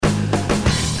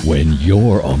When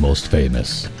you're almost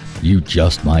famous, you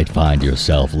just might find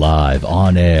yourself live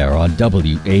on air on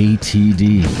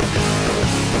WATD.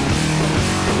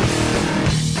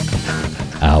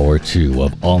 Hour 2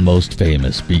 of Almost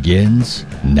Famous begins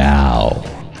now.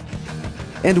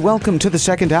 And welcome to the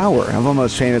second hour of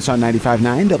Almost Famous on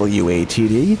 95.9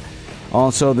 WATD.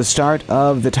 Also the start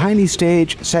of the Tiny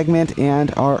Stage segment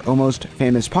and our Almost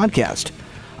Famous podcast.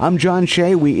 I'm John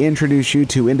Shea. We introduce you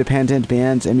to independent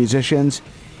bands and musicians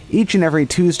each and every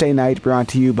Tuesday night, brought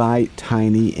to you by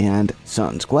Tiny and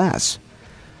Sons Glass.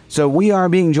 So we are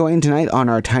being joined tonight on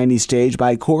our Tiny Stage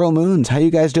by Coral Moons. How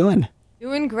you guys doing?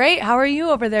 Doing great. How are you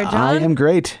over there, John? I am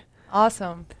great.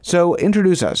 Awesome. So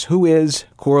introduce us. Who is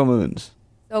Coral Moons?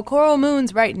 So Coral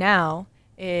Moons right now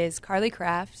is Carly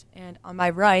Kraft, and on my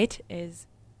right is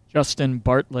Justin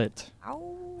Bartlett.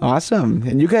 Ow. Awesome.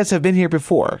 And you guys have been here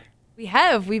before. We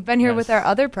have. We've been here Yes. with our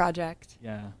other project.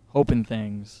 Yeah, hoping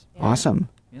things. Yeah. Awesome.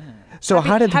 Yeah. So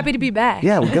Happy to be back.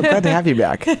 Yeah, we're glad to have you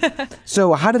back.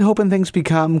 So how did Hopin' Things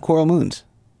become Coral Moons?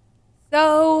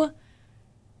 So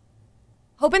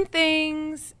Hopin'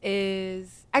 Things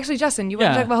is actually Justin. You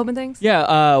want to talk about Hopin' Things? Yeah.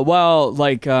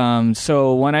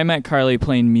 So when I met Carly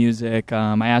playing music,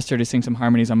 I asked her to sing some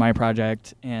harmonies on my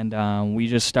project, and we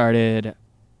just started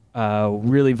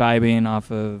really vibing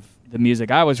off of the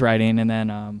music I was writing, and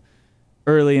then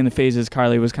early in the phases,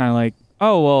 Carly was kind of like,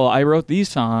 oh, well, I wrote these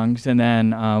songs, and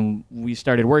then we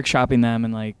started workshopping them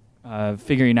and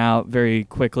figuring out very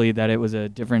quickly that it was a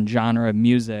different genre of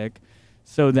music.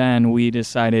 So then we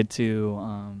decided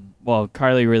to,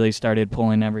 Carly really started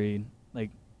pulling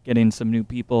getting some new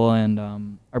people,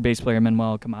 and our bass player,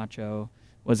 Manuel Camacho,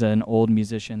 was an old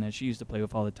musician that she used to play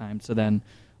with all the time. So then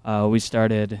we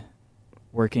started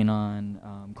working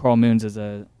on Coral Moons as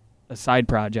a side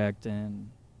project,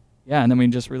 and then we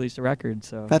just released a record.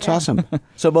 So That's awesome.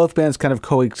 So both bands kind of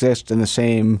coexist in the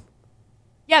same...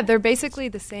 Yeah, they're basically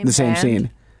the same same band. scene.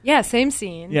 Yeah, same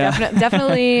scene. Yeah.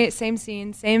 Definitely same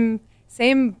scene, same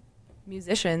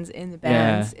musicians in the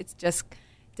bands. Yeah. It's just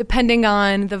depending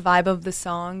on the vibe of the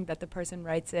song that the person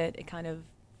writes it kind of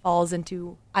falls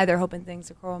into either Hopin'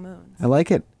 Things or Coral Moons. I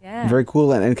like it. Yeah. Very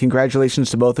cool. And congratulations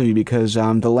to both of you, because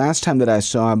the last time that I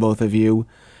saw both of you,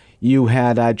 you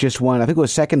had just won, I think it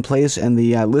was second place in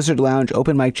the Lizard Lounge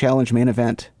Open Mic Challenge main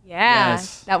event. Yeah,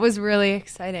 Yes. that was really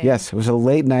exciting. Yes, it was a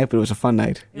late night, but it was a fun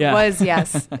night. It was,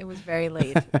 yes. It was very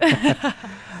late.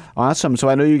 Awesome. So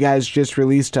I know you guys just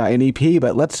released an EP,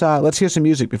 but let's hear some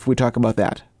music before we talk about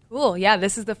that. Cool. Yeah,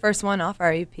 this is the first one off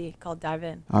our EP called Dive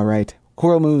In. All right.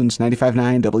 Coral Moons,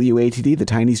 95.9 WATD. The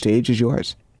Tiny Stage is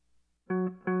yours.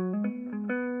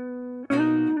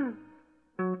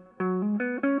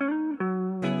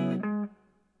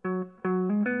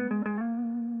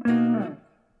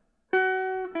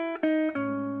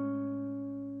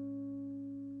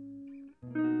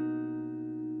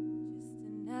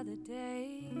 Another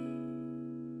day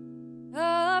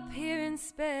up here in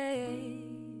space,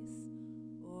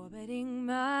 orbiting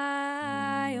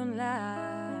my own life.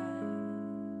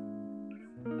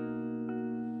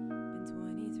 Been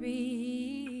 23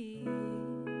 years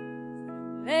and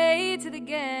I'm late to the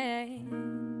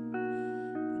game, but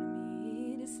I'm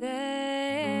here to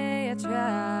say I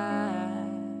tried.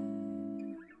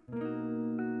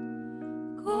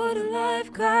 Quarter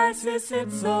life crisis,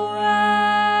 it's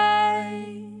alright.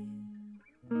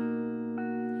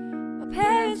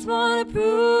 Parents wanna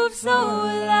prove, so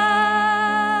will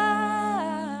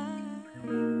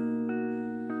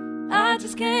I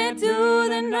just can't do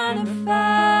the 9 to 5.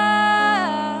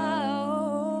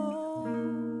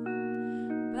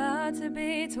 About to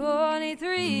be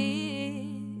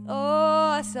 23,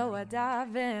 oh, so I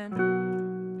dive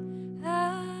in.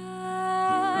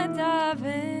 I dive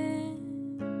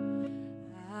in.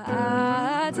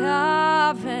 I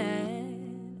dive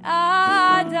in.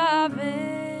 I dive in.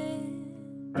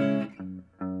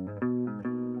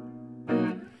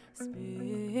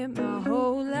 Spent my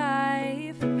whole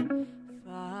life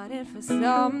fighting for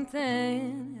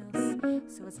something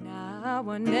else, so it's now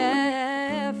or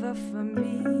never for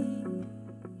me.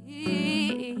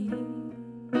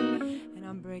 And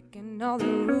I'm breaking all the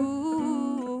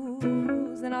rules,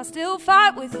 and I'll still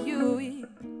fight with you.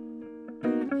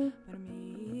 But I'm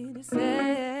here to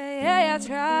say I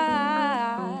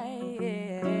tried.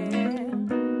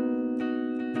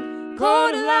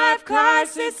 Quarter life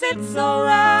crisis, it's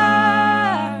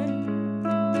alright.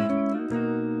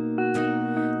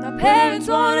 My parents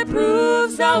wanna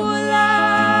prove, so will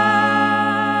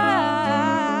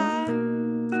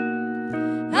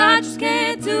I just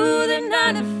can't do the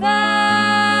 9 to 5.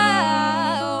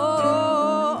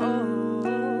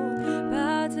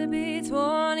 About to be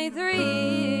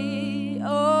 23.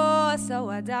 Oh. so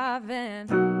I dive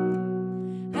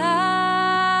in.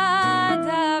 I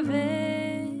dive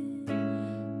in.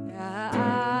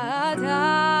 I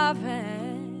dive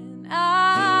in.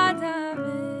 I dive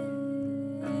in.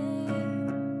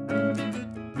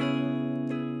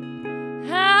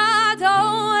 I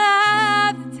don't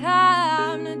have the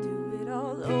time to do it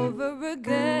all over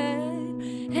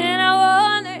again. And I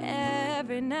wonder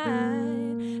every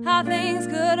night how things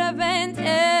could have been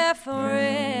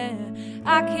different.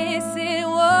 I can't sit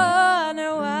and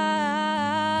wonder why.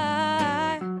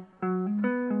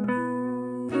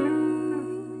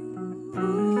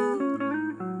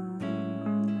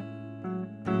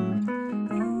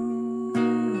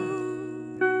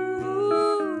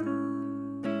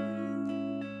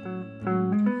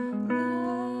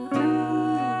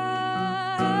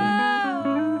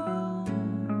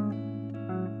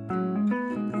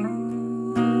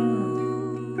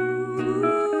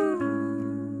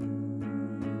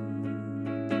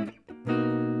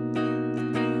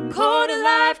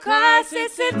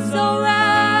 Crisis, it's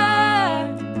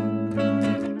alright.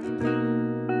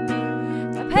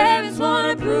 My parents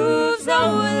wanna prove, so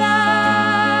will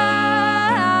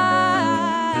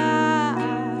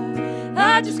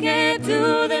I just can't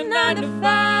do the 9 to 5.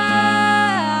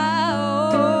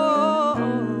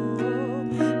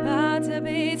 About to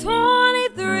be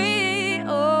 23.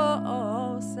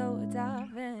 So I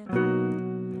dive in.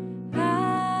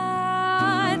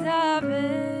 I dive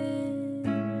in.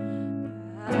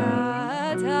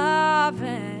 I dive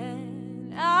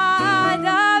in, I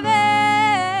dive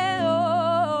in,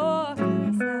 oh,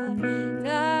 yes, I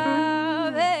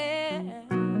dive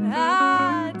in, I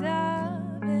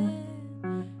dive in,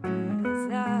 yes, I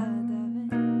dive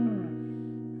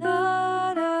in,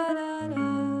 la, la, la, la.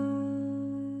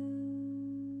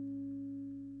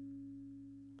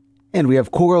 And we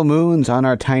have Coral Moons on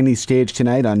our tiny stage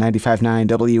tonight on 95.9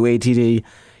 WATD.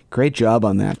 Great job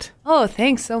on that. Oh,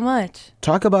 thanks so much.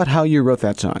 Talk about how you wrote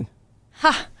that song.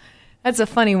 Ha! That's a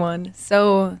funny one.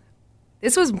 So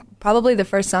this was probably the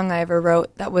first song I ever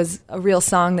wrote that was a real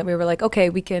song that we were like, okay,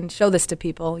 we can show this to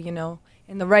people, you know.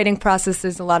 In the writing process,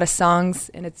 there's a lot of songs,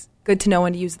 and it's good to know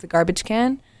when to use the garbage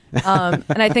can. And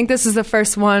I think this is the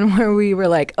first one where we were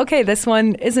like, okay, this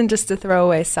one isn't just a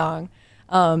throwaway song.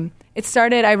 It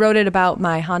started, I wrote it about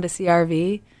my Honda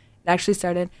CR-V. It actually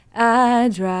started, I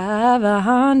drive a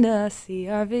Honda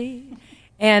CR-V.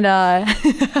 And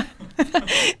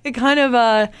it kind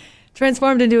of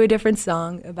transformed into a different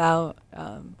song about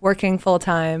working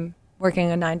full-time, working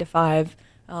a 9 to 5,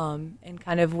 and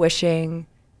kind of wishing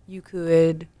you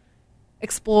could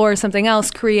explore something else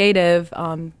creative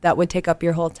that would take up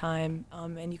your whole time,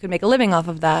 and you could make a living off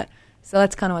of that. So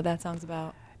that's kind of what that song's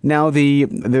about. Now,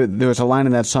 there's a line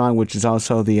in that song which is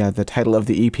also the title of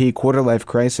the EP, Quarter Life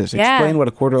Crisis. Yeah. Explain what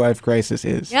a quarter life crisis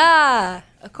is. Yeah,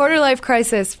 a quarter life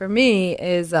crisis for me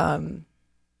is,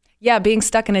 being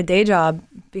stuck in a day job,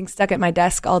 being stuck at my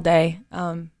desk all day.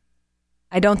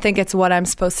 I don't think it's what I'm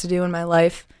supposed to do in my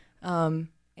life,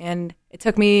 and it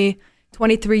took me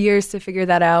 23 years to figure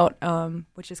that out,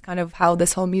 which is kind of how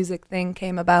this whole music thing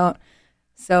came about.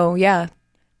 So, yeah.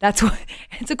 That's what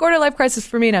it's a quarter life crisis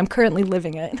for me, and I'm currently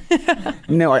living it.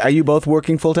 Now, are you both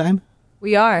working full time?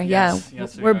 We are, Yes, yeah.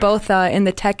 yes, we We're are. both in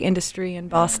the tech industry in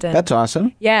Boston. That's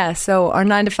awesome. Yeah, so our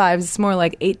 9 to 5 is more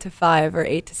like 8 to 5 or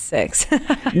 8 to 6.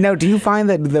 Now, do you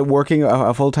find that working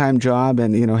a full time job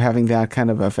and having that kind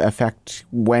of affect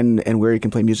when and where you can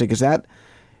play music, is that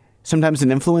sometimes an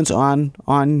influence on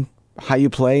how you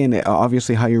play and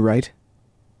obviously how you write?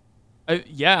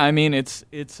 Yeah, I mean it's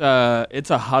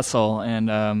a hustle,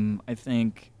 and I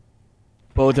think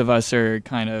both of us are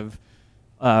kind of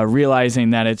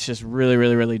realizing that it's just really,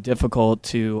 really, really difficult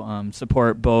to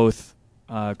support both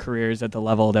careers at the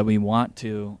level that we want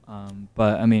to.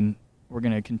 But I mean, we're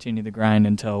gonna continue the grind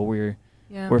until we're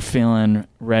feeling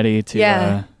ready to.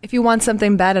 Yeah, if you want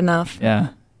something bad enough.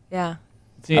 Yeah.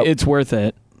 It's worth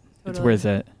it. Totally. It's worth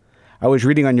it. I was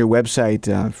reading on your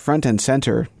website, front and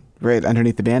center, right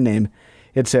underneath the band name,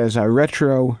 it says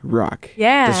retro rock.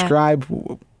 Yeah. Describe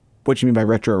what you mean by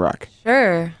retro rock.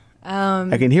 Sure.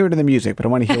 I can hear it in the music, but I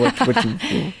want to hear what you, Yeah,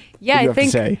 what you I have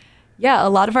think to say. Yeah, a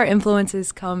lot of our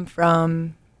influences come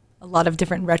from a lot of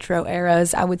different retro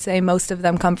eras. I would say most of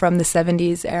them come from the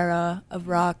 70s era of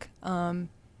rock.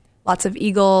 Lots of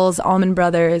Eagles, Allman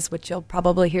Brothers, which you'll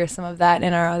probably hear some of that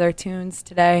in our other tunes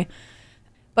today.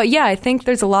 But yeah, I think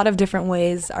there's a lot of different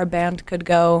ways our band could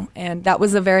go, and that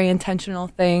was a very intentional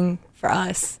thing for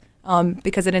us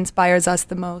because it inspires us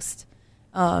the most.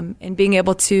 And being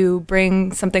able to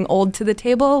bring something old to the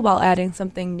table while adding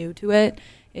something new to it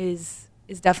is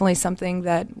definitely something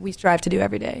that we strive to do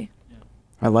every day.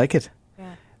 I like it.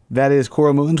 Yeah. That is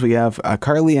Coral Moons. We have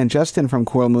Carly and Justin from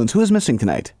Coral Moons. Who is missing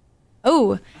tonight?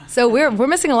 Oh, so we're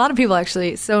missing a lot of people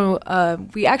actually. So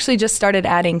we actually just started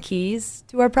adding keys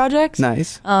to our project.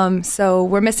 Nice. So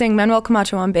we're missing Manuel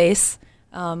Camacho on bass,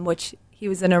 which he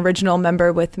was an original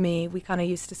member with me. We kind of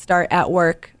used to start at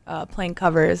work playing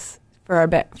covers for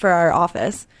our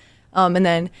office, and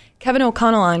then Kevin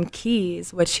O'Connell on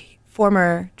keys, which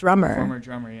former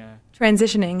drummer, yeah.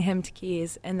 Transitioning him to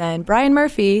keys, and then Brian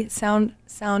Murphy, sound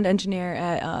engineer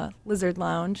at Lizard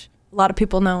Lounge. A lot of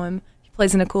people know him.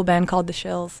 Plays in a cool band called The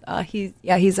Shills.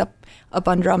 He's up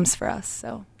on drums for us.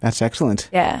 So that's excellent.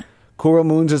 Yeah. Coral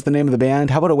Moons is the name of the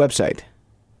band. How about a website?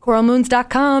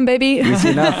 CoralMoons.com, baby. Easy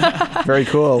enough. Very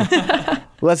cool.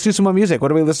 Let's do some more music.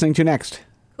 What are we listening to next?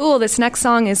 Cool. This next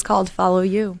song is called Follow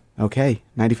You. Okay.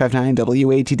 95.9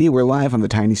 WATD. We're live on the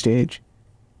tiny stage.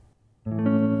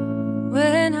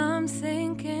 When I'm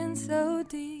sinking so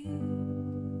deep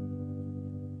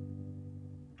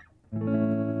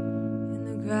and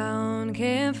the ground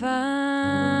can't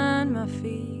find my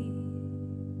feet,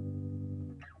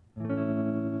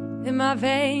 and my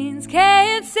veins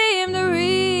can't seem to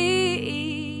read,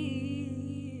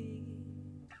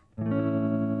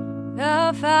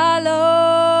 I'll follow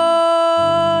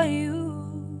you.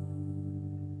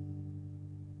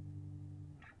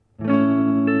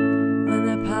 When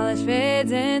the polish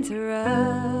fades into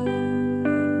rust,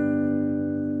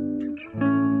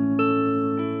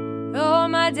 oh,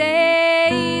 my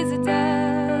days are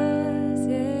dust,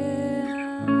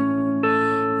 yeah,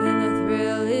 and the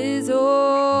thrill is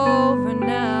over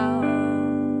now.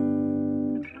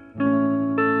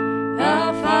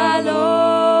 I'll follow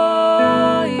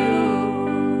you.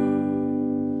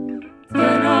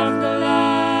 Turn off the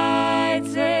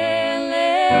lights and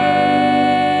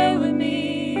lay with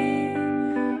me.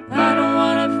 I don't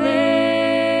wanna fade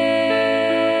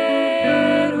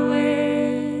away.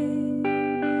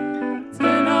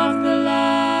 Turn off the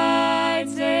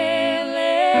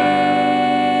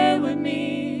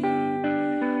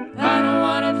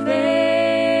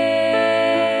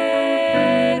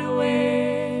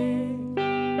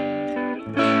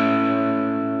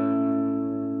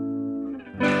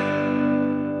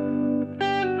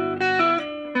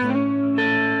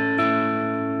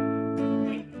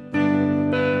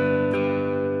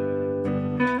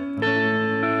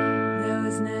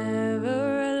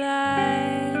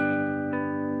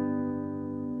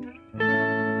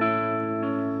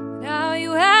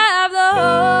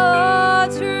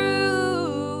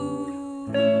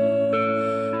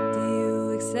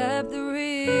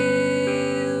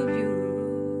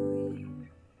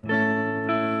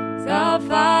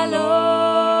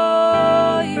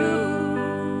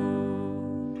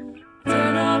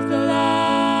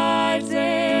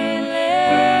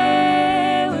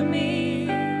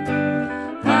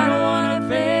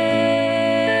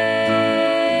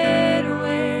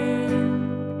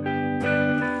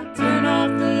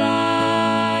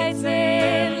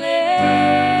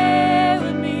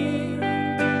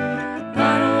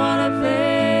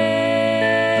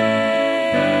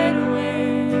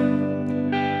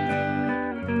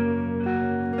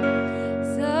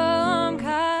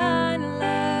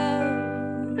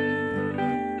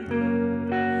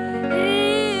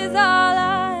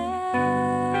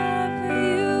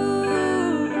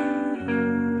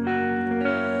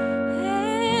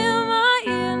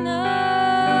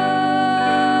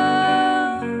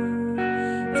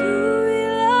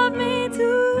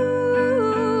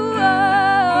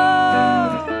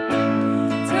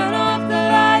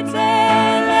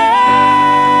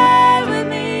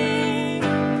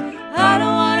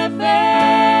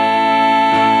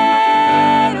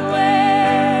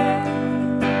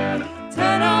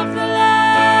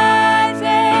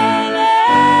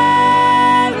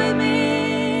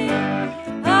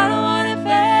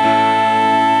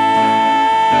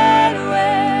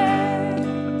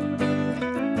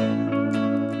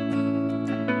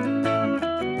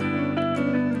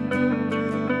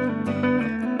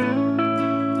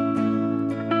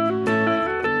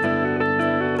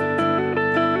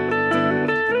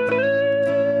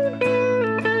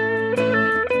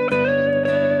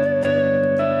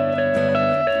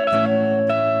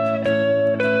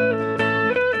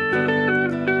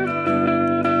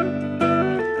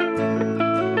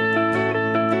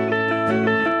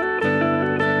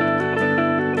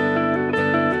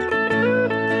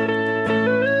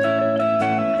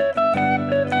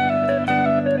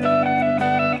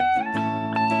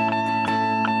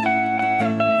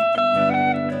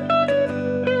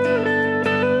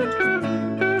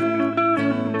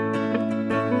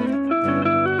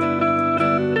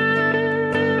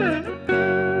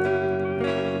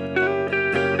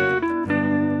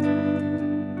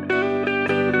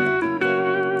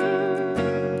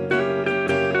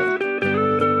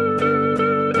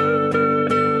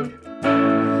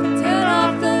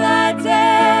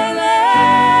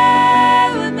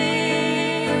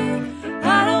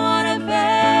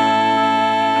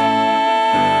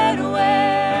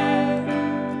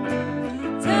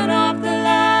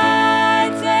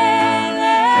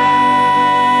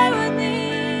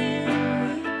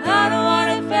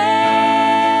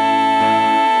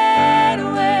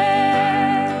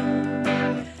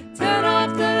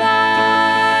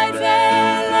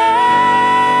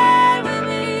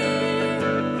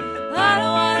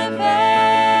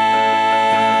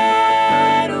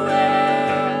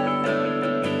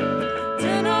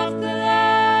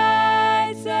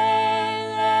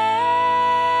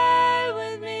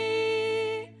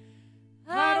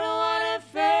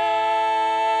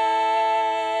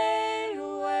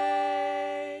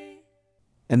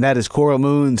And that is Coral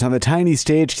Moons on the tiny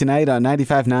stage tonight on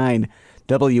 95.9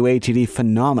 WATD.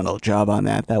 Phenomenal job on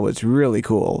that. That was really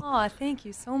cool. Oh, thank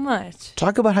you so much.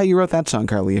 Talk about how you wrote that song,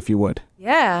 Carly, if you would.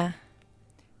 Yeah.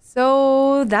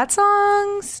 So that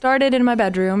song started in my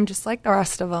bedroom, just like the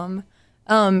rest of them.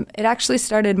 It actually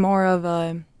started more of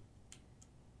a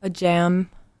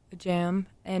jam,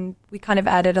 and we kind of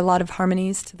added a lot of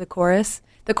harmonies to the chorus.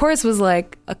 The chorus was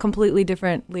like a completely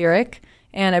different lyric,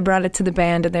 and I brought it to the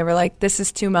band, and they were like, "This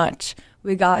is too much.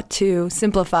 We got to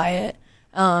simplify it."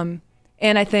 And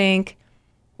I think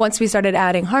once we started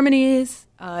adding harmonies,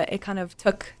 it kind of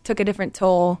took a different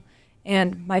toll.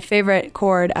 And my favorite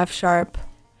chord, F sharp,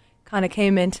 kind of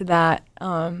came into that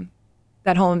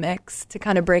whole mix to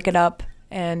kind of break it up.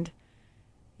 And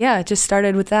yeah, it just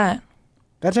started with that.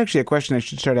 That's actually a question I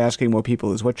should start asking more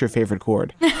people is, what's your favorite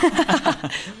chord?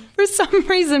 For some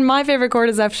reason, my favorite chord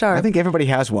is F sharp. I think everybody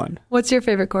has one. What's your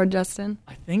favorite chord, Justin?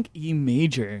 I think E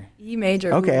major. E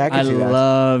major. Okay, I Ooh. can see that.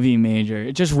 love E major.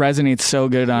 It just resonates so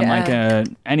good on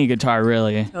any guitar,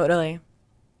 really. Totally.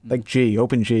 Like G,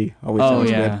 open G. Always Oh sounds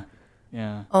yeah, good.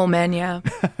 yeah. Oh man, yeah.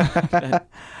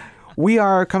 We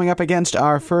are coming up against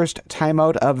our first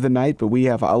timeout of the night, but we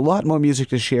have a lot more music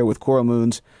to share with Coral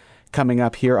Moons coming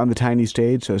up here on the tiny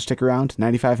stage, so stick around.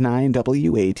 95.9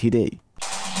 WATD.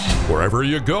 Wherever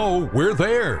you go, we're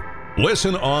there.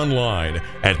 Listen online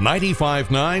at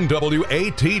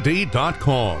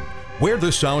 959watd.com. We're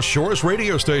the South Shore's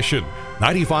radio station,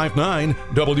 95.9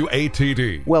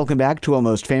 WATD. Welcome back to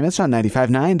Almost Famous on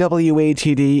 95.9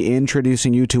 WATD,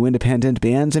 introducing you to independent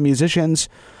bands and musicians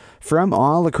from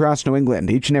all across New England.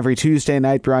 Each and every Tuesday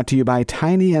night, brought to you by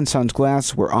Tiny and Sons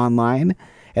Glass. We're online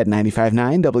at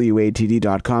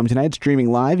 959watd.com. Tonight,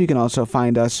 streaming live. You can also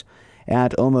find us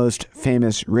at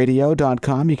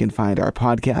almostfamousradio.com. You can find our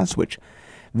podcast, which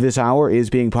this hour is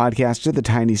being podcasted, the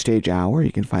Tiny Stage Hour.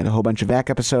 You can find a whole bunch of back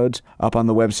episodes up on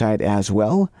the website as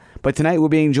well. But tonight, we're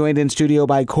being joined in studio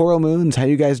by Coral Moons. How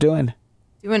you guys doing?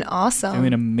 Doing awesome.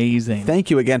 Doing amazing.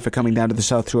 Thank you again for coming down to the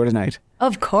South Shore tonight.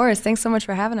 Of course. Thanks so much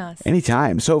for having us.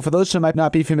 Anytime. So for those who might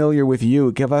not be familiar with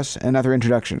you, give us another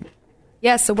introduction.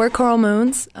 Yeah, so we're Coral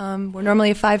Moons. We're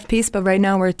normally a 5-piece, but right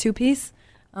now we're a 2-piece.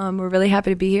 We're really happy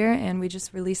to be here, and we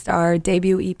just released our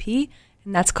debut EP,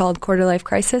 and that's called Quarter Life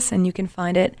Crisis, and you can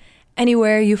find it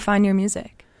anywhere you find your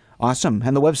music. Awesome.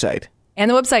 And the website? And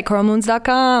the website,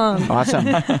 coralmoons.com. Awesome.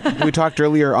 We talked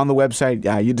earlier on the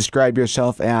website, you describe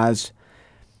yourself as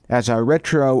a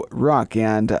retro rock,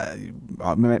 and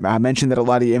I mentioned that a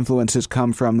lot of the influences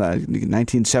come from the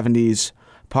 1970s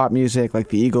pop music, like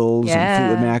the Eagles and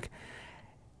Fleetwood Mac.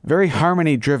 Very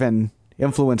harmony-driven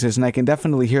influences, and I can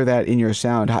definitely hear that in your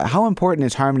sound. How important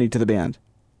is harmony to the band?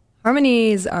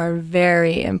 Harmonies are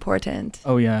very important.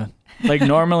 Oh yeah. Like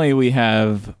normally we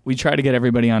try to get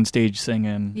everybody on stage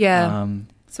singing. Yeah.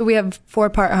 So we have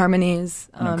 4-part harmonies.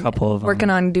 And a couple of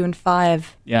working on doing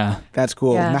 5. Yeah. That's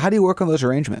cool. Yeah. Now, how do you work on those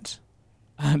arrangements?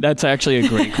 That's actually a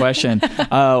great question.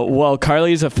 Well,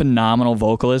 Carly's a phenomenal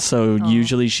vocalist, so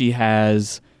usually she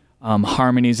has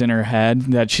harmonies in her head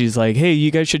that she's like, hey, you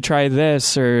guys should try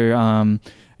this, or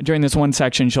during this one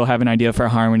section she'll have an idea for a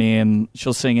harmony and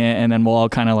she'll sing it, and then we'll all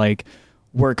kind of like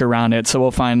work around it. So we'll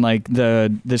find like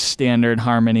the standard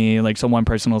harmony, like so one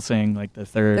person will sing like the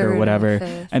third or whatever,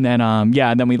 and then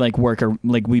then we like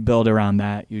we build around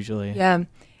that usually. Yeah,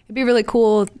 it'd be really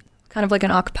cool, kind of like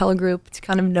an a cappella group, to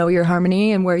kind of know your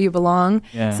harmony and where you belong.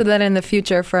 Yeah. So that in the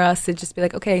future for us, it'd just be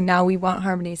like, okay, now we want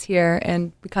harmonies here,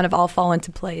 and we kind of all fall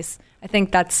into place. I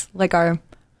think that's like our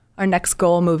next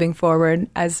goal moving forward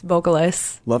as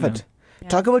vocalists. Love it. Yeah.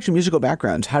 Talk about your musical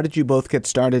backgrounds. How did you both get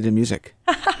started in music?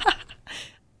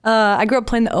 I grew up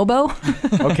playing the oboe.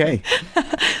 Okay.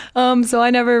 So I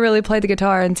never really played the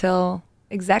guitar until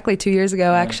exactly 2 years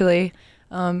ago, actually.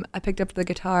 I picked up the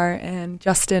guitar, and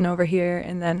Justin over here,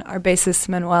 and then our bassist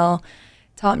Manuel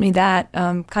taught me that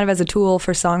kind of as a tool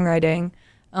for songwriting.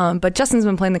 But Justin's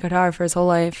been playing the guitar for his whole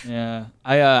life. Yeah,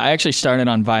 I actually started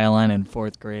on violin in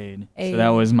 4th grade, so that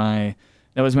was my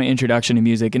introduction to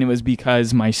music, and it was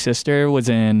because my sister was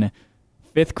in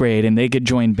 5th grade and they could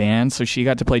join bands, so she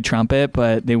got to play trumpet,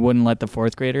 but they wouldn't let the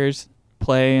 4th graders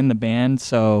play in the band.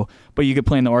 So, but you could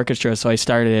play in the orchestra. So I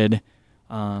started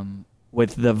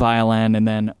with the violin, and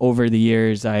then over the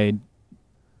years I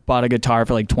bought a guitar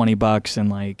for like $20 and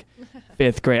like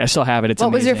 5th grade. I still have it. It's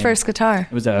What was your amazing. first guitar?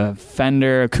 It was a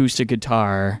Fender acoustic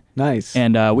guitar. Nice.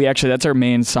 And that's our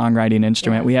main songwriting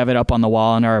instrument. Yeah. We have it up on the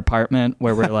wall in our apartment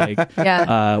where we're like,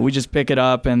 Yeah. we just pick it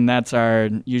up and that's our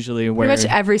usually where. Pretty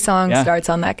much every song Yeah. starts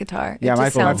on that guitar. Yeah, It my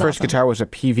just sounds first awesome. guitar was a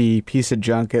PV piece of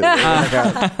junk. It was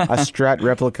like a Strat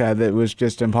replica that was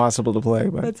just impossible to play.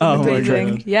 But That's Oh, my amazing.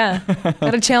 God. Yeah.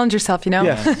 Got to challenge yourself, you know?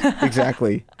 yes,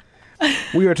 exactly.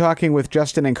 We were talking with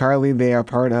Justin and Carly. They are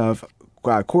part of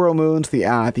Coral Moons. The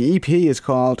EP is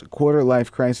called Quarter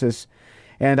Life Crisis.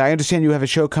 And I understand you have a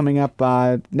show coming up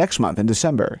next month in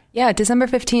December. Yeah, December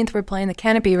 15th, we're playing the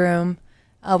Canopy Room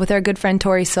with our good friend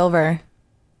Tori Silver.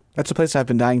 That's a place I've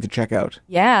been dying to check out.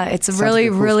 Yeah, it's a Sounds really,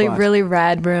 like a cool really, spot. really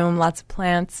rad room. Lots of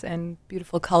plants and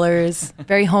beautiful colors.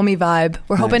 Very homey vibe.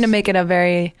 We're hoping to Nice. make it a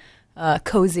very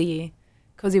cozy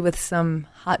with some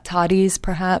hot toddies,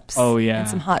 perhaps. Oh, yeah. And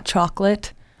some hot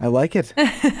chocolate. I like it.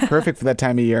 Perfect for that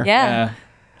time of year. Yeah.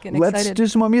 Getting Let's excited. do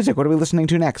some more music. What are we listening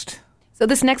to next? So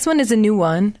this next one is a new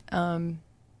one.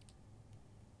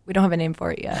 We don't have a name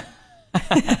for it yet.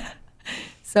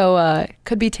 So it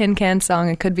could be Tin Can Song.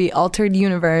 It could be Altered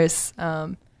Universe.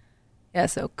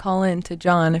 So call in to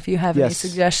John if you have any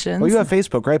suggestions. Well, you have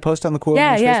Facebook, right? Post on the Coral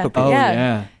Yeah, Moons yeah. Facebook page. Oh, Yeah.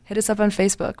 yeah. Hit us up on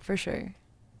Facebook for sure.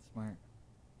 Smart.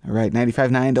 All right,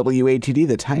 95.9 WATD.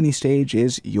 The tiny stage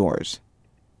is yours.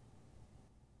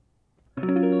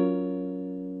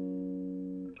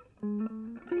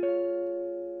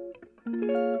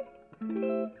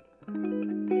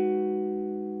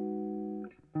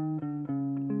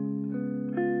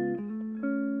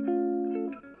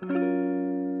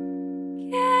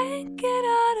 Can't get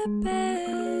out of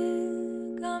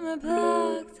bed, got my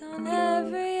blocked on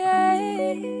every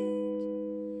edge.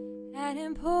 Had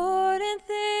important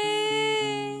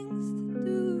things to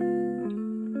do.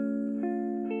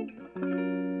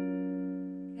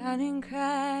 Counting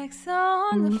cracks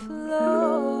on the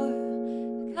floor,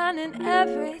 counting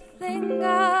everything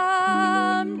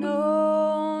I'm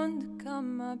known to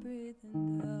come my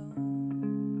breathing down.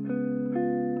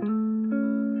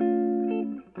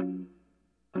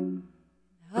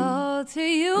 Alter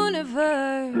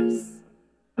universe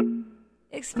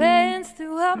expands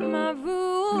throughout my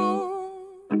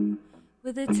room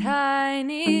with a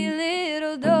tiny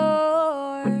little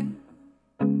door.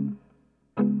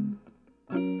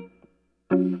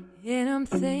 And I'm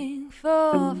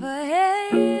thankful for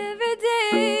every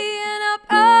day, and I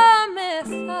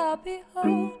promise I'll be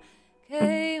whole.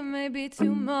 Okay, maybe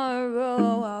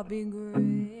tomorrow I'll be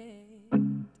great.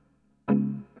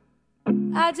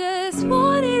 I just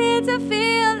wanted it to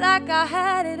feel like I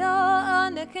had it all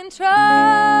under control.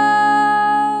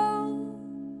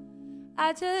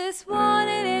 I just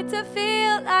wanted it to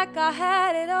feel like I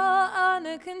had it all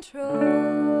under control.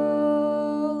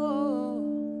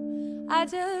 I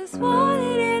just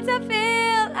wanted it to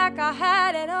feel like I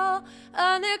had it all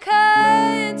under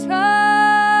control.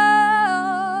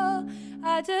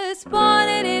 I just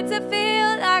wanted it to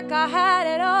feel like I had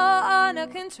it all under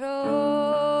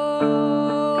control.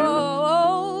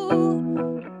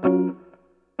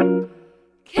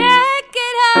 Can't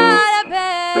get out of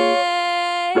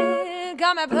bed,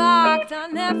 got me blocked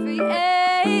on every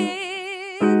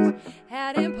edge.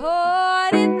 Had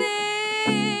important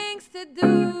things to do.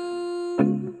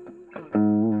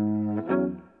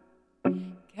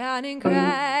 Counting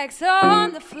cracks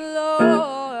on the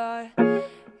floor,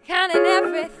 counting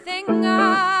everything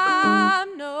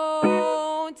I'm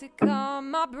known to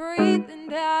calm my breathing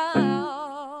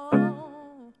down.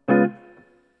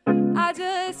 I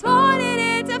just wanted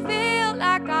it to feel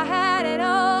like I had it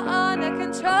all under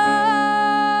control.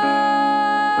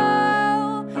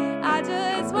 I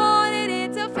just wanted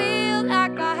it to feel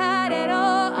like I had it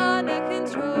all under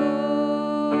control.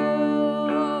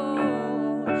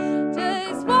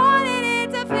 Just wanted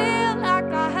it to feel like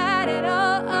I had it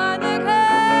all under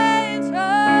control.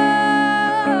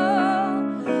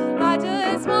 I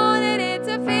just wanted it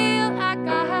to feel like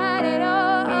I had it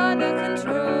all under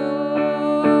control.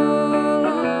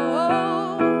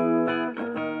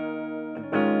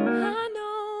 I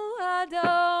know I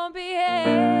don't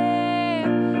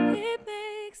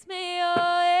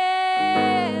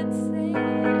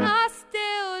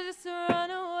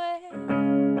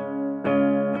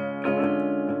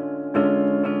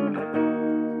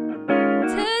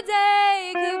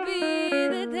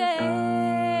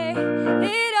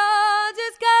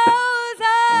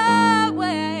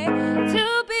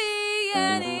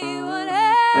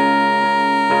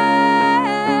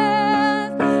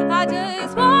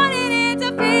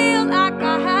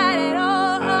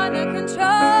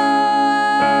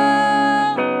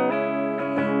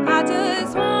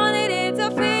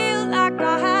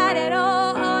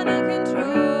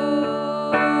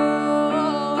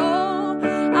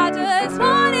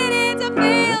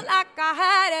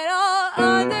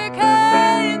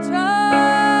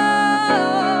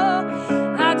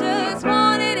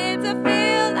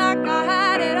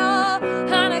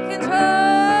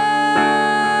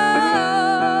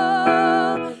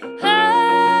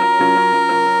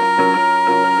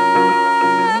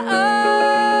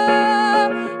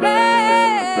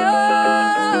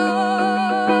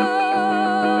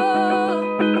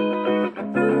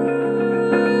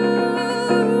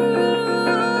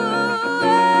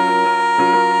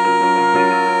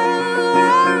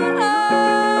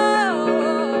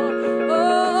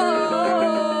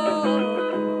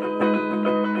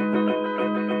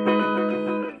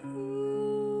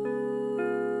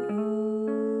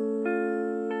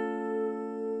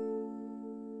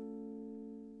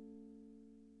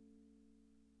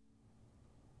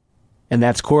And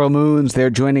that's Coral Moons.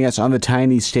 They're joining us on the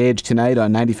tiny stage tonight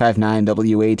on 95.9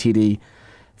 WATD.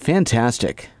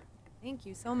 Fantastic. Thank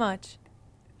you so much.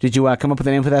 Did you come up with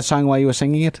a name for that song while you were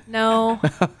singing it? No,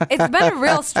 it's been a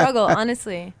real struggle,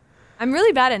 honestly. I'm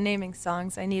really bad at naming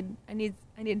songs. I need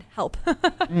help.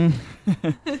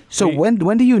 So when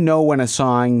do you know when a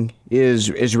song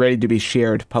is ready to be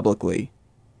shared publicly?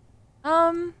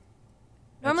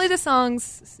 Normally the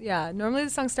songs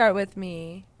start with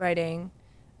me writing,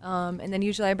 and then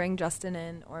usually I bring Justin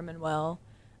in or Manuel,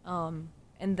 and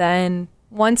then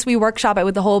once we workshop it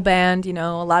with the whole band,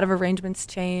 a lot of arrangements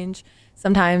change.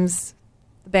 Sometimes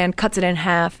the band cuts it in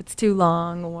half; it's too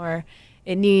long, or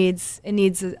it needs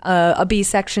a B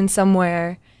section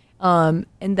somewhere. And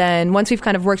then once we've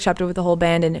kind of workshopped it with the whole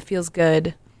band and it feels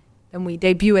good, then we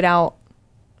debut it out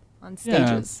on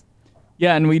stages.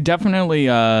 Yeah, and we definitely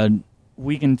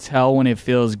we can tell when it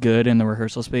feels good in the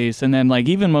rehearsal space. And then like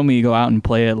even when we go out and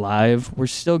play it live, we're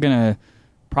still going to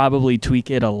probably tweak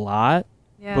it a lot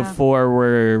before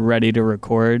we're ready to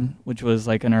record, which was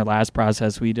like in our last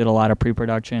process. We did a lot of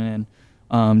pre-production,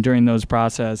 and during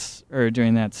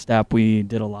that step, we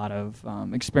did a lot of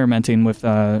experimenting with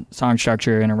song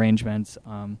structure and arrangements.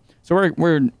 So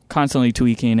we're constantly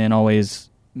tweaking and always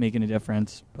making a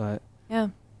difference. But yeah.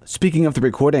 Speaking of the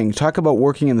recording, talk about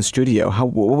working in the studio.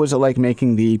 What was it like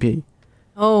making the EP?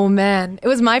 Oh man, it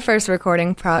was my first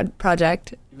recording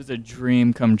project. It was a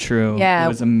dream come true. Yeah, it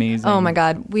was amazing. Oh my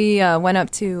God, we went up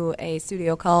to a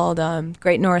studio called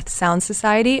Great North Sound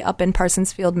Society up in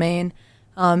Parsonsfield, Maine.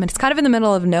 And it's kind of in the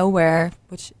middle of nowhere,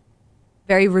 which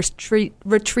very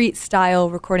retreat style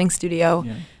recording studio.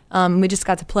 Yeah. We just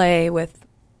got to play with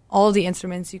all the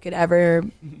instruments you could ever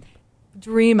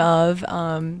dream of.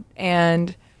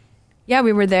 And yeah,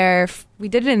 we were there. We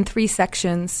did it in 3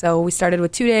 sections. So we started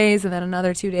with 2 days and then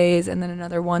another 2 days and then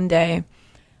another 1 day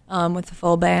with the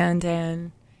full band.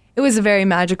 And it was a very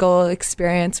magical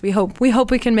experience. We hope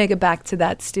we can make it back to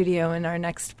that studio in our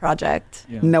next project.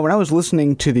 Yeah. Now, when I was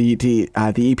listening to the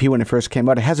EP when it first came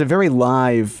out, it has a very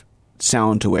live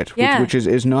sound to it, which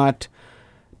is not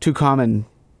too common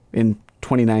in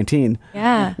 2019.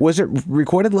 Yeah. Was it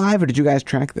recorded live, or did you guys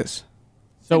track this?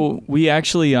 So we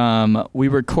actually we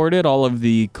recorded all of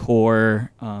the core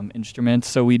instruments.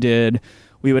 So we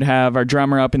would have our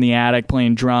drummer up in the attic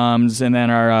playing drums, and then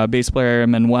our bass player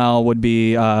Manuel would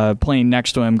be playing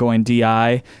next to him going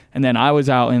DI, and then I was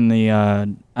out in the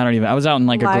I was out in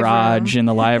like a garage in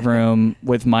the live room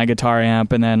with my guitar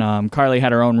amp, and then Carly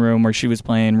had her own room where she was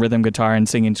playing rhythm guitar and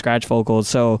singing scratch vocals.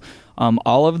 So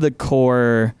all of the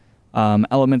core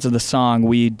elements of the song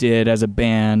we did as a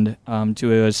band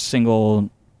to a single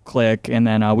click, and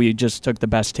then we just took the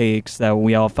best takes that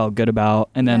we all felt good about,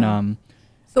 and then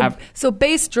So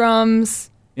bass, drums,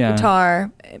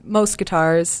 guitar, most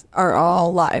guitars are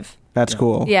all live. That's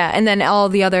cool. Yeah, and then all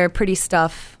the other pretty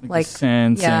stuff like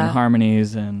synths and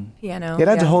harmonies and piano. It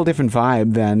adds a whole different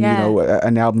vibe than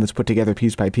an album that's put together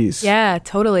piece by piece. Yeah,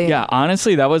 totally. Yeah,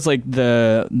 honestly, that was like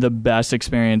the best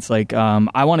experience. Like,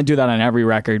 I want to do that on every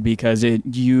record because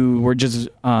you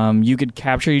could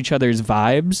capture each other's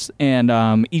vibes,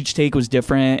 and each take was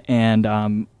different,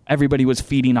 and everybody was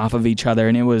feeding off of each other,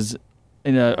 and it was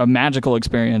a magical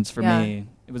experience for me.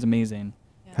 It was amazing.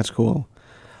 Yeah. That's cool.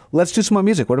 Let's do some more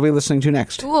music. What are we listening to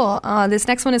next? Cool. This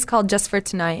next one is called Just for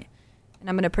Tonight. And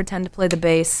I'm going to pretend to play the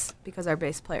bass because our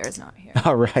bass player is not here.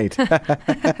 All right.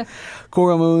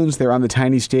 Coral Moons, they're on the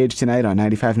tiny stage tonight on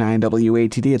 95.9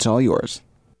 WATD. It's all yours.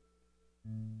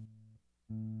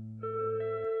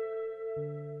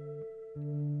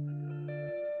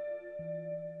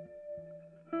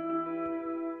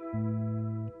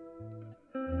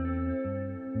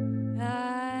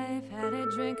 I've had a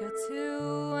drink or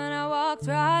two and I walked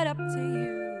right up to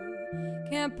you.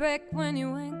 Can't break when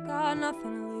you ain't got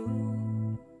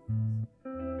nothing to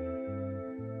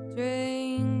lose.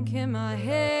 Drink in my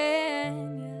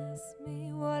hand, you ask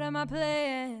me what are my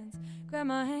plans. Grab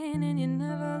my hand and you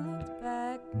never looked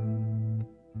back.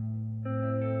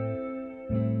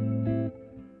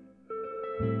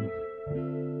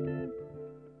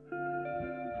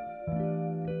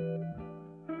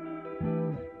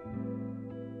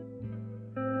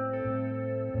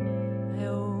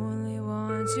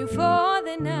 You for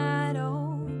the night,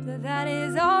 hope that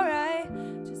is alright.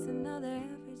 Just another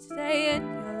average day in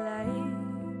your life.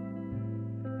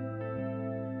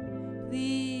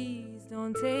 Please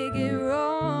don't take it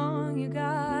wrong, you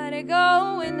got it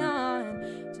going on.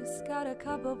 Just got a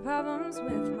couple problems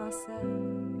with myself.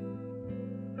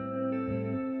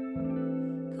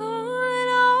 Calling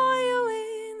all you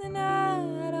in the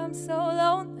night, I'm so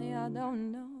lonely, I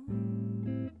don't know.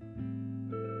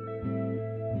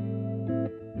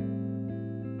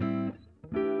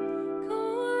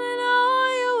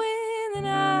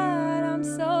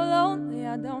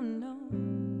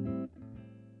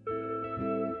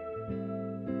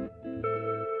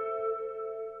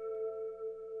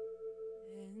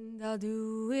 I'll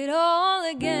do it all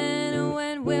again. And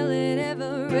when will it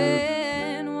ever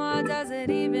end? Why does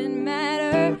it even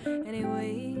matter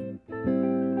anyway?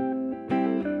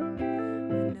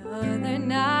 Another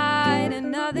night,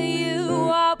 another you.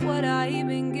 What would I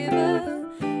even give her?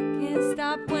 Can't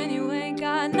stop when you ain't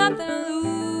got nothing to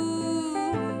lose.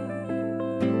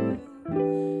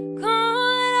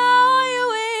 Calling all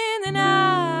you in the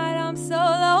night. I'm so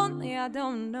lonely, I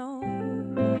don't know.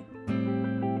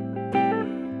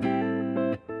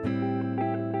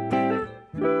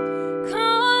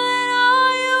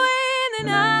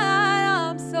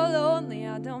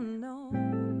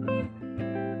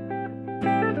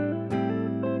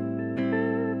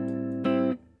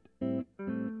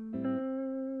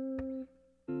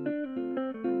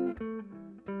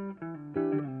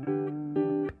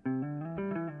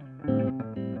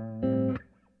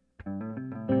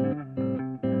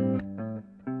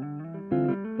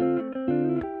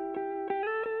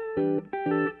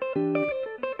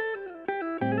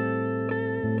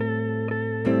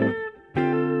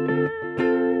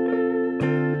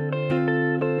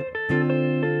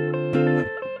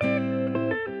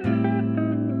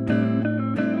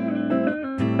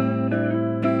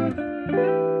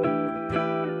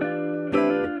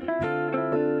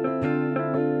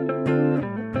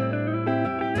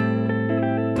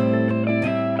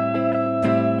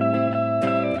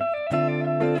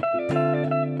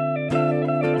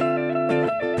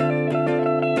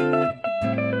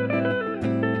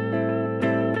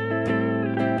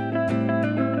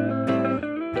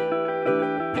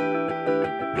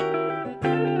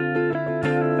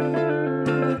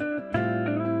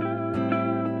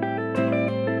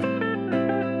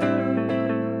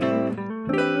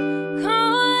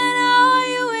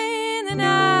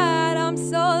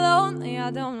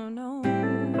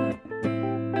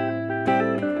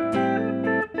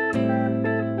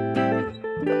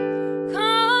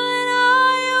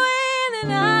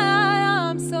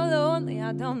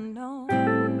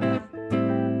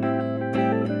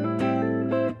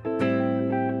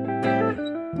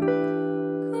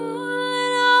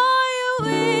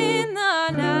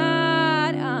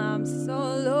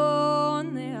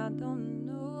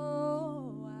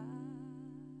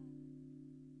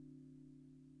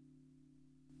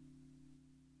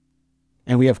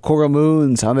 And we have Coral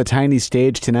Moons on the tiny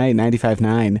stage tonight,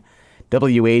 95.9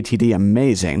 WATD.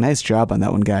 Amazing. Nice job on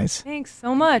that one, guys. Thanks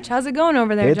so much. How's it going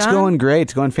over there, John? It's going great.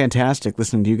 It's going fantastic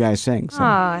listening to you guys sing.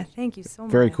 So. Thank you so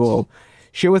much. Very cool.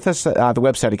 Share with us the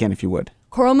website again, if you would.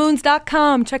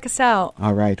 CoralMoons.com. Check us out.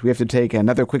 All right. We have to take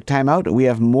another quick time out. We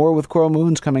have more with Coral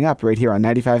Moons coming up right here on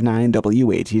 95.9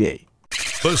 WATD.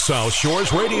 The South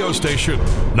Shores radio station,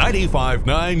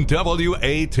 95.9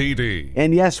 WATD.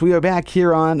 And yes, we are back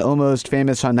here on Almost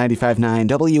Famous on 95.9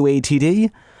 WATD.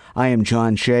 I am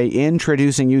John Shea,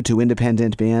 introducing you to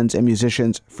independent bands and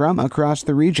musicians from across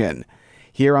the region,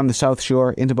 here on the South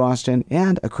Shore, into Boston,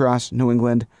 and across New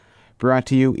England. Brought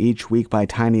to you each week by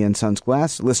Tiny and Sons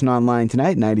Glass. Listen online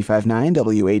tonight,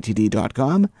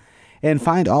 959watd.com, and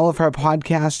find all of our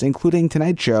podcasts, including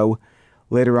tonight's show,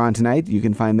 later on tonight. You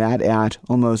can find that at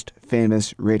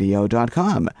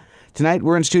almostfamousradio.com. Tonight,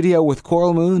 we're in studio with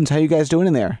Coral Moons. How you guys doing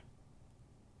in there?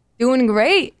 Doing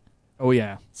great. Oh,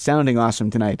 yeah. Sounding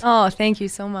awesome tonight. Oh, thank you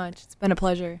so much. It's been a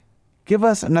pleasure. Give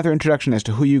us another introduction as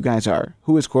to who you guys are.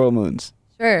 Who is Coral Moons?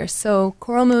 Sure. So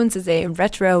Coral Moons is a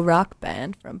retro rock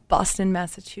band from Boston,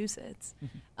 Massachusetts.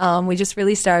 We just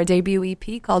released our debut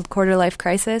EP called Quarter Life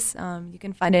Crisis. You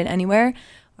can find it anywhere.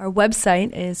 Our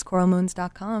website is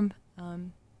coralmoons.com.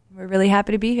 We're really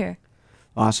happy to be here.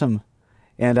 Awesome.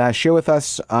 And share with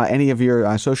us any of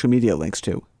your social media links,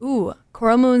 too. Ooh,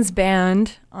 Coral Moons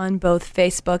Band on both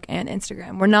Facebook and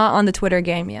Instagram. We're not on the Twitter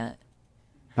game yet.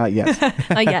 Not yet.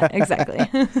 Not yet, exactly.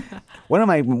 One of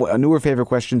my newer favorite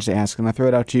questions to ask, and I'll throw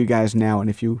it out to you guys now, and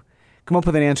if you come up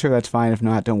with an answer, that's fine. If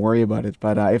not, don't worry about it.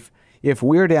 But if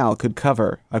Weird Al could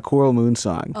cover a Coral Moon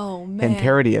song and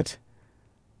parody it,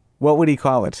 what would he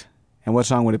call it? And what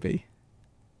song would it be?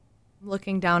 I'm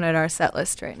looking down at our set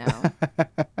list right now. I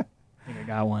think I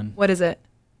got one. What is it?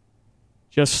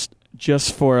 Just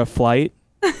for a flight.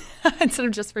 Instead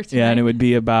of just for tonight. Yeah, and it would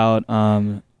be about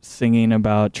singing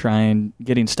about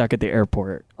getting stuck at the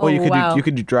airport. Oh, you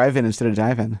could do drive in instead of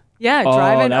dive in. Yeah,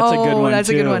 drive in. That's a good one. That's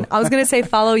too. a good one. I was gonna say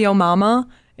follow yo mama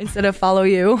instead of follow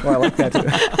you. Oh, I like that too.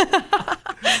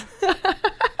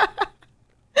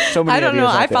 So many I don't know.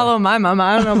 I follow my mama.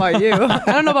 I don't know about you.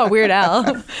 I don't know about Weird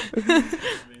Al.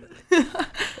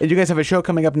 And you guys have a show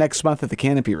coming up next month at the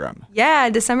Canopy Room. Yeah,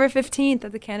 December 15th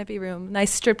at the Canopy Room.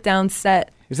 Nice stripped down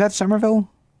set. Is that Somerville?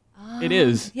 It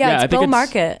is. Yeah, I it's think Bill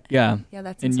Market. Yeah. Yeah,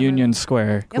 that's in Union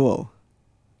Square. Cool.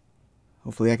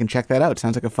 Hopefully I can check that out.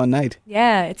 Sounds like a fun night.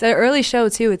 Yeah, it's an early show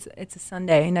too. It's a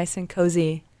Sunday, nice and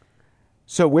cozy.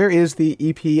 So where is the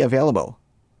EP available?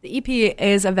 The EP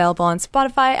is available on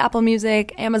Spotify, Apple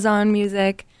Music, Amazon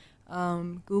Music,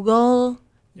 Google,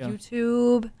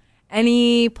 YouTube,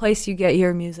 any place you get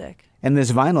your music. And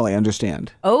there's vinyl, I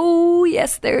understand. Oh,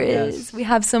 yes, there is. Yes. We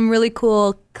have some really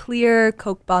cool clear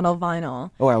Coke bottle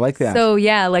vinyl. Oh, I like that. So,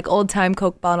 yeah, like old-time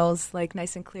Coke bottles, like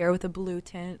nice and clear with a blue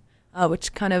tint,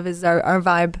 which kind of is our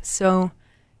vibe. So,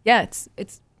 yeah,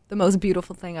 it's the most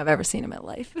beautiful thing I've ever seen in my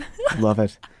life. Love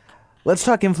it. Let's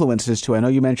talk influences, too. I know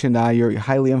you mentioned you're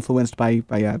highly influenced by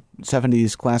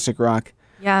 70s classic rock.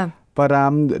 Yeah. But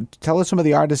tell us some of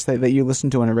the artists that you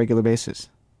listen to on a regular basis.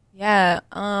 Yeah,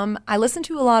 I listen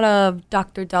to a lot of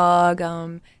Dr. Dog,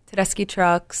 Tedeschi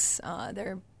Trucks.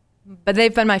 But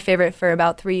they've been my favorite for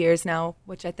about 3 years now,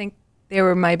 which I think they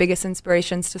were my biggest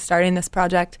inspirations to starting this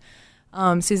project.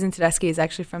 Susan Tedeschi is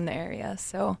actually from the area,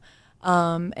 so.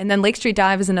 And then Lake Street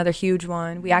Dive is another huge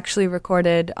one. We actually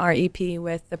recorded our EP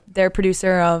with their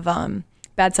producer of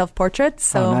Bad Self Portraits.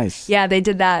 So nice. Yeah, they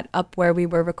did that up where we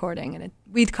were recording, and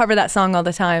we'd cover that song all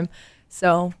the time.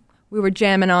 So we were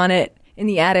jamming on it in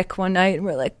the attic one night, and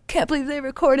we're like, can't believe they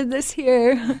recorded this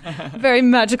here. Very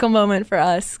magical moment for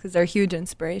us because they're huge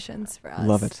inspirations for us.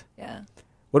 Love it. Yeah.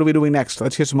 What are we doing next?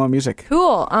 Let's hear some more music.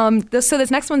 Cool. So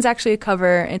this next one's actually a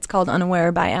cover. It's called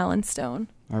Unaware by Alan Stone.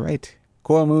 All right.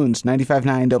 Coral Moons,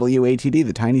 95.9 WATD.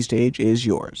 The tiny stage is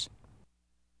yours.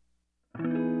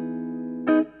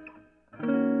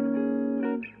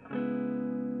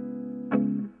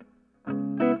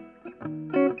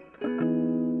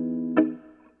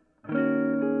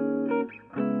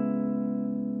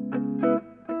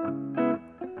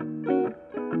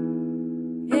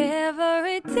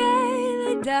 Every day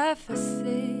the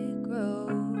deficit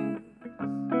grows.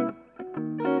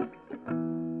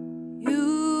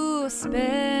 You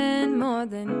spend more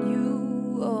than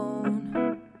you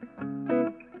own.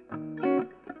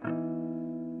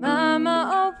 Mama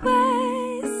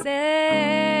always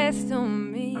says to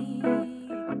me,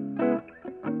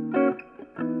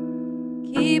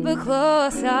 keep a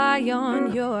close eye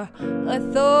on your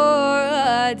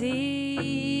authority,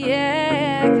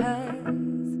 yeah, 'cause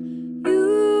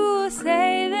you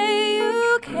say that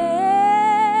you care.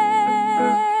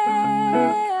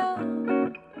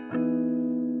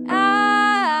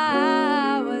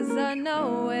 I was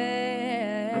unaware.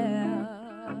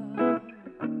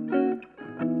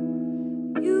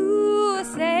 You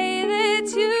say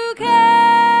that you care.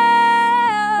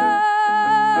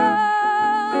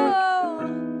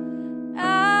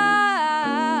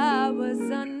 I was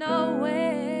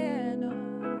unaware. No,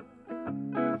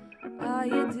 all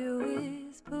you do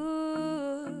is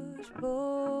push,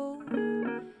 pull,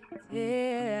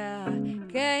 tear.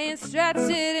 Can't stretch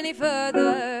it any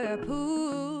further.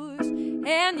 Push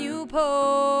and you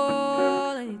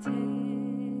pull and you tear.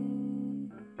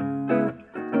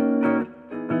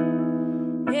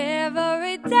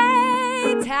 Every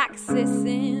day taxes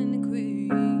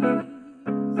increase.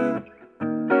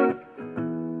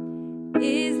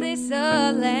 Is this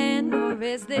a land or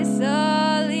is this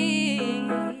a lease?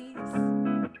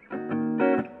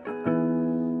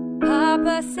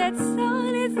 Papa said,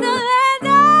 son, it's the land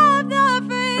of the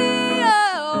free.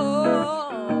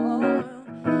 Oh,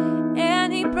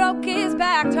 and he broke his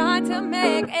back trying to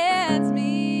make ends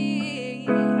meet.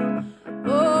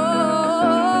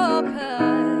 Oh,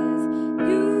 'cause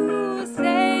you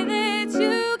say that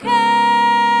you care.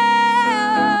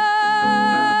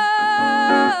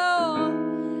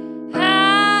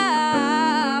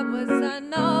 I was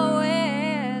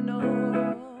unaware, no.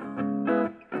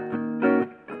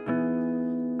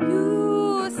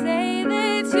 You say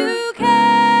that you care.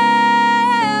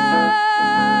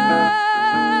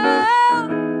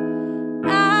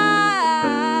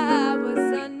 I was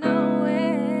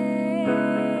unaware.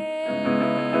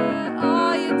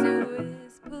 All you do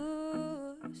is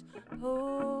push,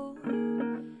 pull,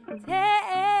 take,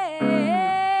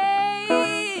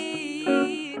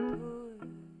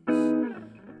 push,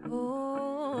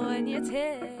 pull, and you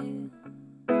tear.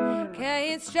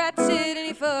 Can't stretch it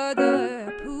any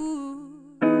further.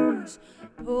 Push,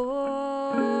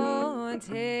 pull, and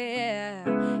tear.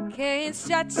 Can't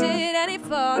stretch it any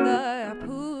further.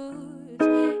 Push,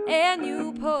 and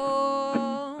you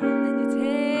pull, and you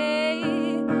tear.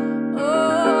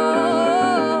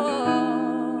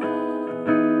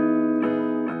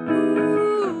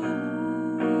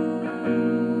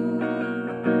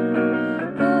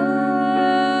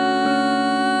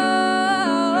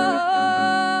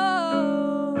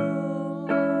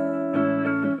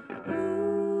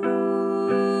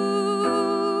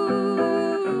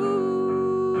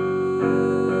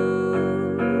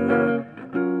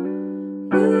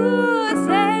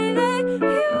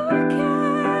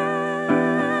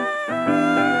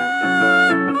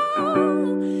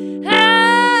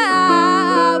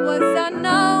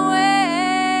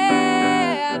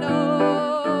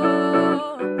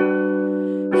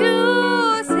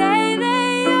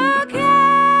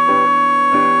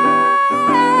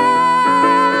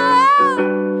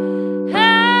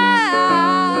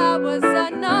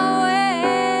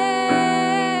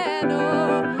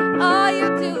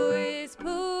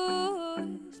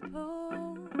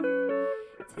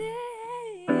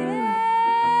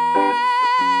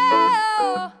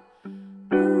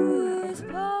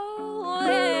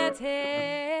 your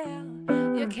tail.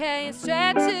 You can't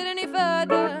stretch it any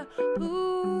further.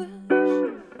 Push,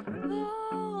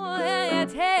 pull your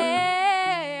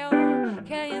tail.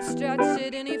 Can you stretch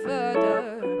it any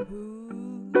further?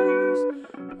 Push,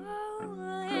 pull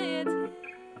your tail.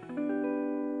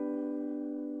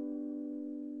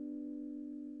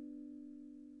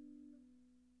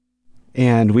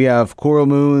 And we have Coral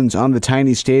Moons on the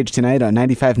tiny stage tonight on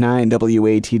 95.9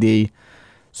 WATD.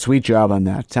 Sweet job on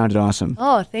that. Sounded awesome.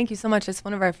 Oh, thank you so much. It's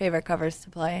one of our favorite covers to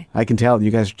play. I can tell.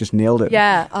 You guys just nailed it.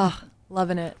 Yeah. Oh,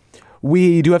 loving it.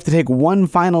 We do have to take one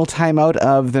final time out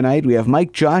of the night. We have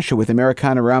Mike Joshua with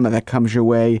Americana Rama. That comes your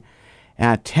way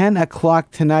at 10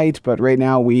 o'clock tonight. But right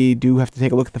now we do have to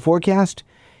take a look at the forecast.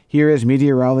 Here is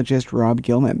meteorologist Rob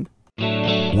Gilman.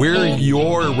 We're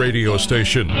your radio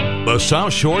station, the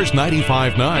South Shore's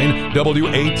 95.9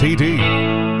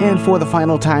 WATD. And for the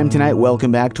final time tonight,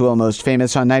 welcome back to Almost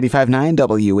Famous on 95.9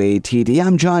 WATD.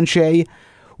 I'm John Shea.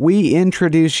 We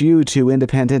introduce you to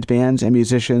independent bands and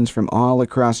musicians from all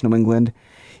across New England.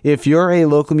 If you're a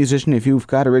local musician, if you've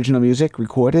got original music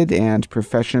recorded and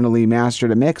professionally mastered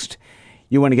and mixed,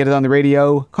 you want to get it on the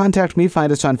radio, contact me.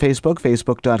 Find us on Facebook,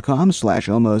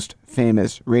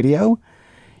 facebook.com/almostfamousradio.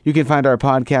 You can find our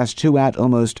podcast, too, at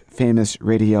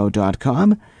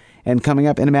almostfamousradio.com. And coming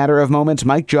up in a matter of moments,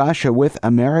 Mike Joshua with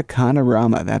Americana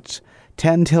Rama. That's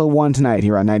 10 till 1 tonight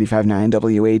here on 95.9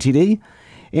 WATD.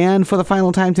 And for the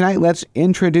final time tonight, let's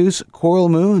introduce Coral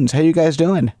Moons. How you guys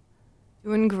doing?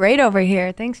 Doing great over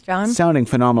here. Thanks, John. Sounding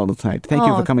phenomenal tonight. Thank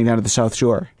you for coming down to the South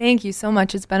Shore. Thank you so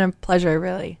much. It's been a pleasure,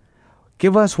 really.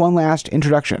 Give us one last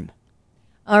introduction.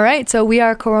 All right, so we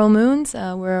are Coral Moons.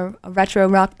 We're a retro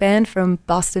rock band from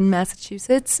Boston,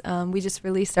 Massachusetts. We just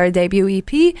released our debut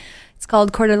EP. It's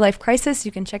called Quarter Life Crisis.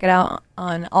 You can check it out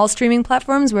on all streaming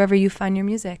platforms, wherever you find your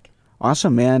music.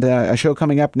 Awesome, and a show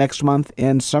coming up next month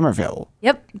in Somerville.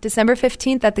 Yep, December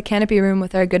 15th at the Canopy Room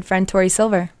with our good friend Tori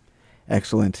Silver.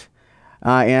 Excellent.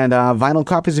 And vinyl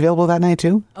copies available that night,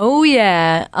 too? Oh,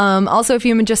 yeah. Also, if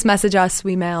you just message us,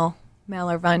 we mail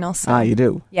our vinyl. So. You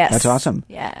do? Yes. That's awesome.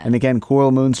 Yeah. And again,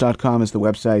 coralmoons.com is the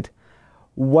website.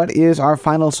 What is our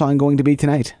final song going to be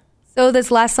tonight? So this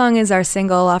last song is our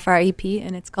single off our EP,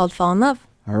 and it's called Fall in Love.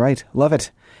 All right. Love it.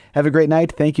 Have a great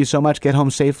night. Thank you so much. Get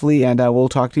home safely, and we'll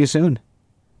talk to you soon.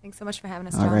 Thanks so much for having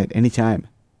us, John. All right. Anytime.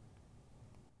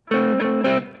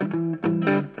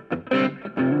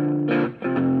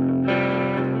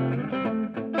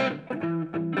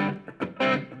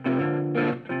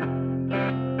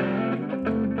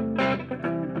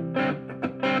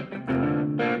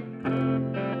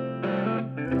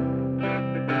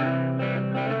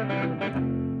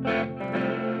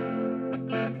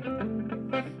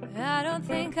 I don't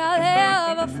think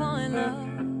I'll ever fall in love.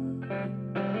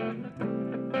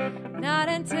 Not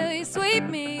until you sweep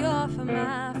me off of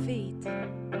my feet.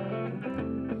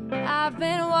 I've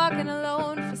been walking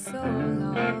alone for so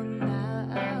long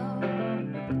now.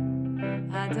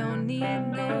 I don't need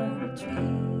no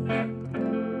retreat.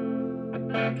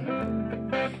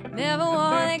 Never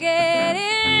wanna get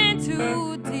in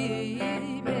too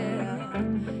deep,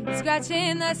 yeah.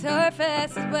 Scratching the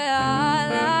surface is where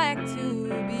I like to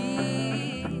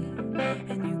be.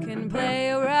 And you can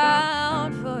play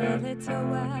around for a little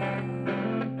while,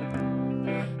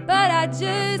 but I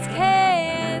just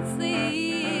can't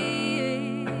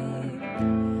sleep.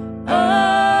 Oh,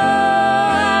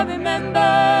 I remember,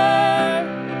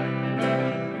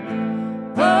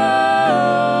 oh,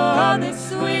 all the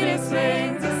sweetest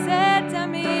things you said to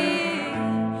me.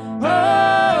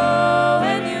 Oh,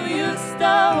 when you used to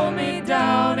hold me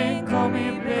down and call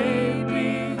me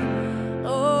baby.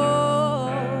 Oh,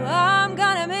 I'm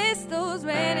gonna miss those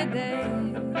rainy days.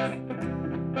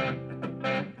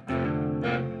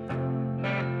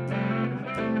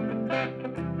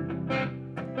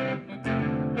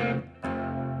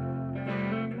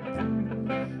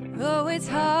 Oh, it's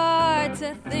hard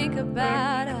to think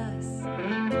about us